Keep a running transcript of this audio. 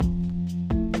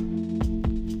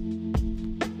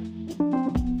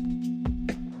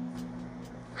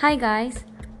Hi guys,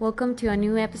 welcome to a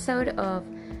new episode of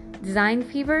Design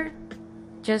Fever,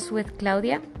 just with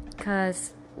Claudia,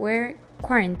 because we're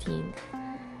quarantined.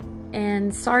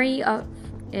 And sorry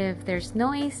if there's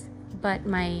noise, but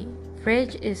my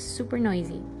fridge is super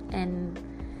noisy. And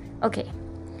okay,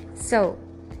 so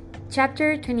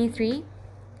chapter 23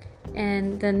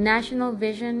 and the national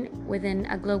vision within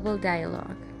a global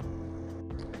dialogue.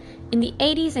 In the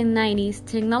 80s and 90s,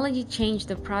 technology changed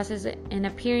the process and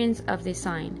appearance of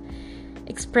design.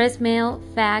 Express mail,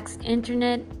 fax,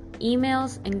 internet,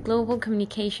 emails, and global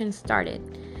communication started.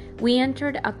 We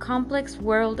entered a complex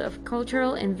world of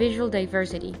cultural and visual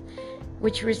diversity,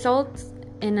 which results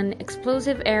in an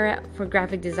explosive era for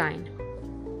graphic design.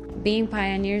 Being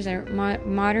pioneers of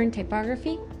modern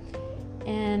typography,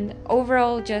 and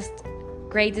overall just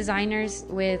great designers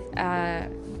with a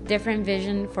different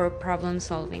vision for problem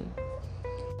solving.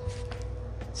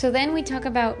 So then we talk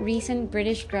about recent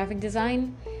British graphic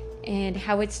design and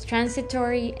how it's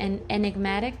transitory and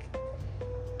enigmatic,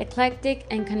 eclectic,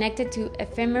 and connected to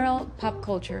ephemeral pop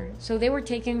culture. So they were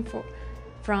taken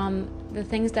from the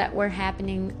things that were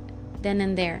happening then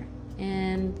and there.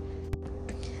 And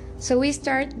so we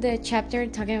start the chapter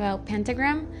talking about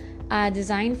Pentagram, a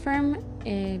design firm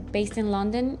based in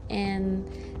London, and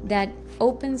that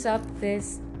opens up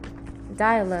this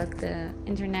dialogue, the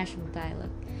international dialogue.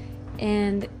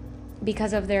 And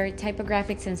because of their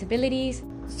typographic sensibilities,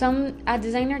 a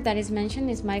designer that is mentioned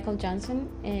is Michael Johnson.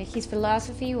 His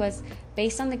philosophy was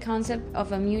based on the concept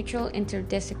of a mutual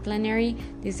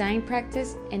interdisciplinary design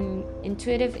practice and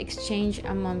intuitive exchange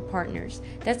among partners.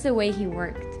 That's the way he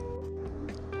worked.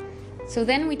 So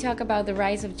then we talk about the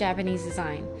rise of Japanese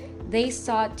design. They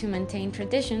sought to maintain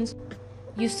traditions.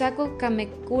 Yusaku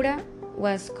Kamekura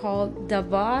was called the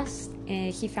boss.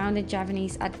 He founded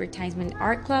Japanese Advertisement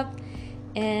Art Club.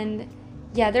 And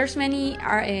yeah, there's many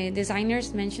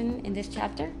designers mentioned in this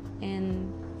chapter,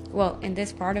 and in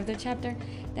this part of the chapter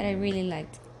that I really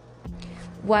liked,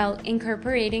 while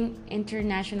incorporating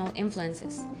international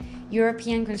influences.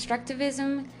 European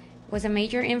constructivism was a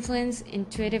major influence,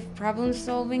 intuitive problem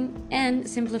solving, and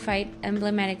simplified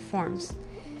emblematic forms.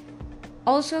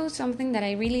 Also, something that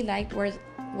I really liked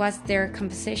was their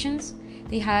compositions.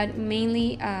 They had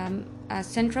mainly a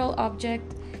central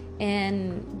object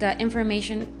and the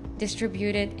information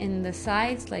distributed in the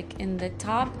sides, like in the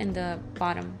top and the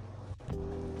bottom.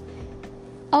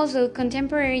 Also,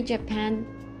 contemporary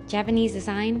Japanese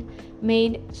design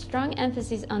made strong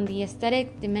emphasis on the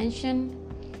aesthetic dimension,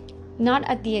 not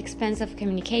at the expense of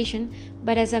communication,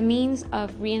 but as a means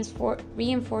of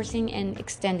reinforcing and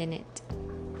extending it.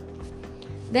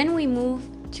 Then we move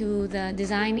to the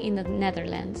design in the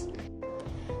Netherlands.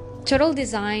 Total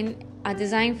Design, a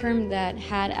design firm that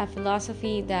had a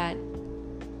philosophy that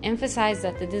emphasized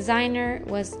that the designer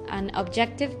was an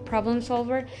objective problem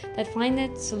solver that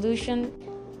findeth solution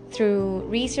through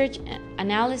research,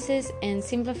 analysis, and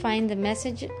simplifying the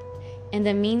message and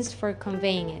the means for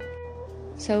conveying it.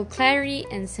 So clarity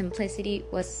and simplicity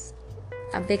was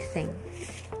a big thing.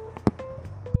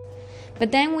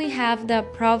 But then we have the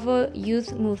Provo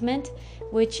Youth Movement,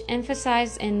 which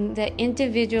emphasized in the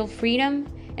individual freedom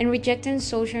and rejecting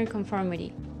social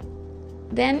conformity.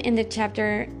 Then in the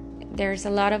chapter, there's a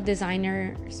lot of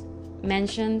designers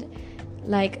mentioned,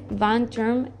 like Van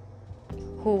Term,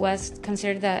 who was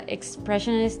considered the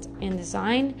expressionist in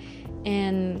design.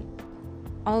 And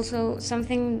also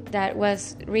something that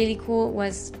was really cool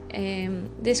was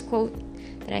this quote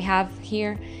that I have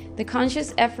here: "The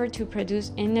conscious effort to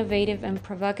produce innovative and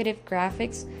provocative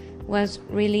graphics was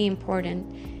really important."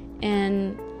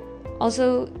 And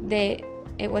also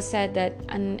it was said that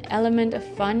an element of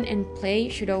fun and play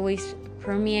should always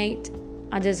permeate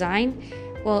a design,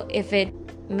 if its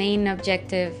main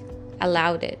objective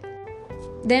allowed it.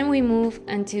 Then we move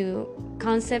into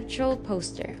conceptual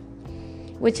poster,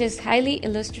 which is highly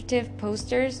illustrative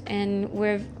posters, and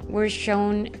we're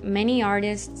shown many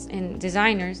artists and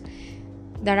designers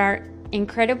that are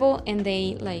incredible, and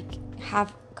they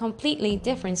have completely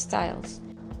different styles.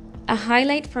 A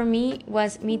highlight for me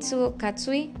was Mitsuo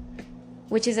Katsui,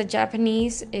 which is a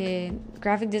Japanese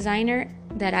graphic designer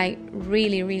that I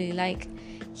really, really like.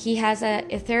 He has an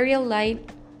ethereal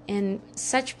light and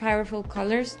such powerful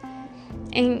colors,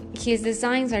 and his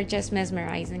designs are just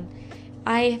mesmerizing.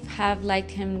 I have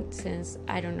liked him since,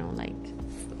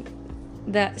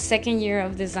 the second year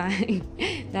of design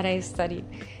that I studied.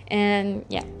 And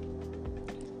yeah,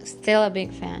 still a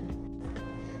big fan.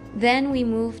 Then we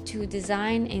move to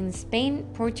design in Spain,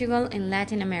 Portugal, and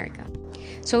Latin America.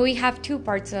 So we have two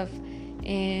parts of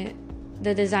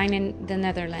the design in the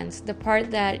Netherlands. The part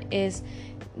that is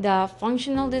the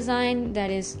functional design,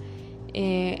 that is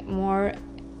more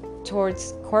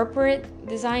towards corporate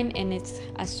design, and it's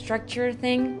a structure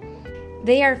thing.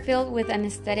 They are filled with an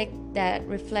aesthetic that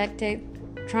reflected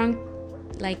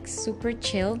like super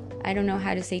chill, I don't know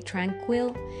how to say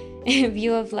tranquil,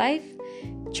 view of life,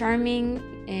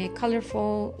 charming,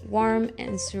 colorful, warm,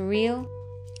 and surreal,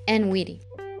 and witty.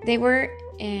 They were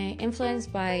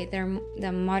influenced by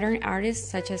the modern artists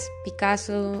such as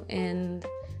Picasso and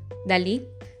Dali,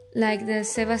 like the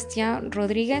Sebastián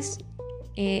Rodriguez.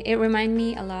 It reminded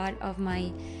me a lot of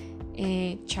my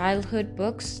childhood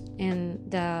books and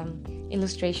the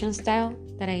illustration style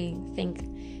that I think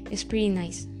is pretty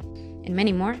nice, and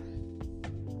many more.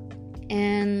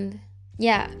 And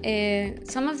yeah,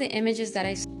 some of the images that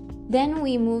I saw. Then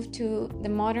we moved to the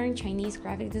modern Chinese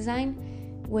graphic design,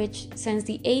 which since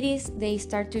the 80s they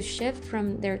start to shift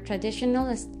from their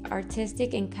traditional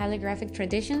artistic and calligraphic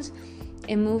traditions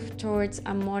and move towards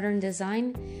a modern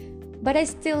design. But I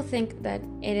still think that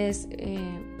it is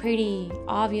pretty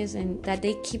obvious and that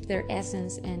they keep their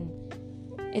essence, and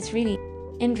it's really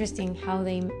interesting how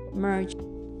they merge.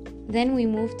 Then we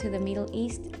move to the Middle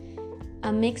East,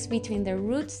 a mix between their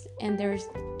roots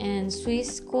and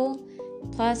Swiss school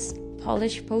plus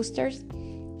Polish posters.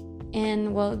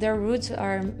 And well, their roots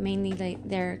are mainly like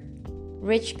their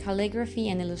rich calligraphy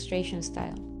and illustration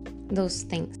style, those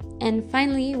things. And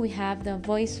finally, we have the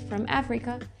Voice from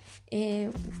Africa,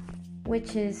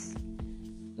 which is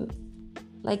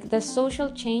like the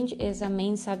social change is a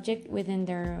main subject within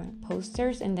their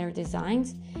posters and their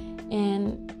designs,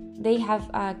 and they have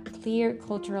a clear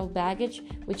cultural baggage,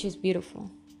 which is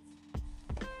beautiful.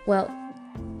 Well,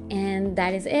 and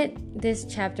that is it. This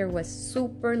chapter was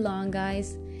super long,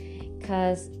 guys,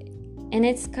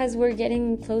 it's because we're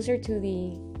getting closer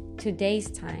to today's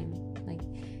time. Like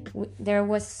there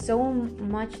was so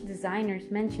much designers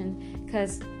mentioned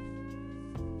because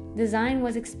design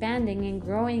was expanding and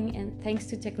growing, and thanks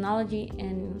to technology,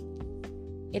 and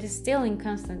it is still in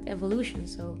constant evolution.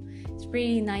 So it's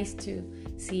pretty nice to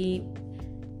see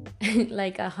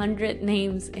like 100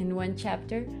 names in one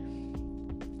chapter.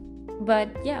 But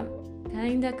yeah,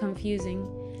 kinda confusing,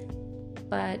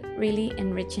 but really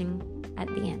enriching at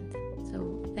the end.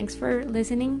 So thanks for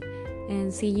listening,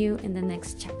 and see you in the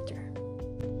next chapter.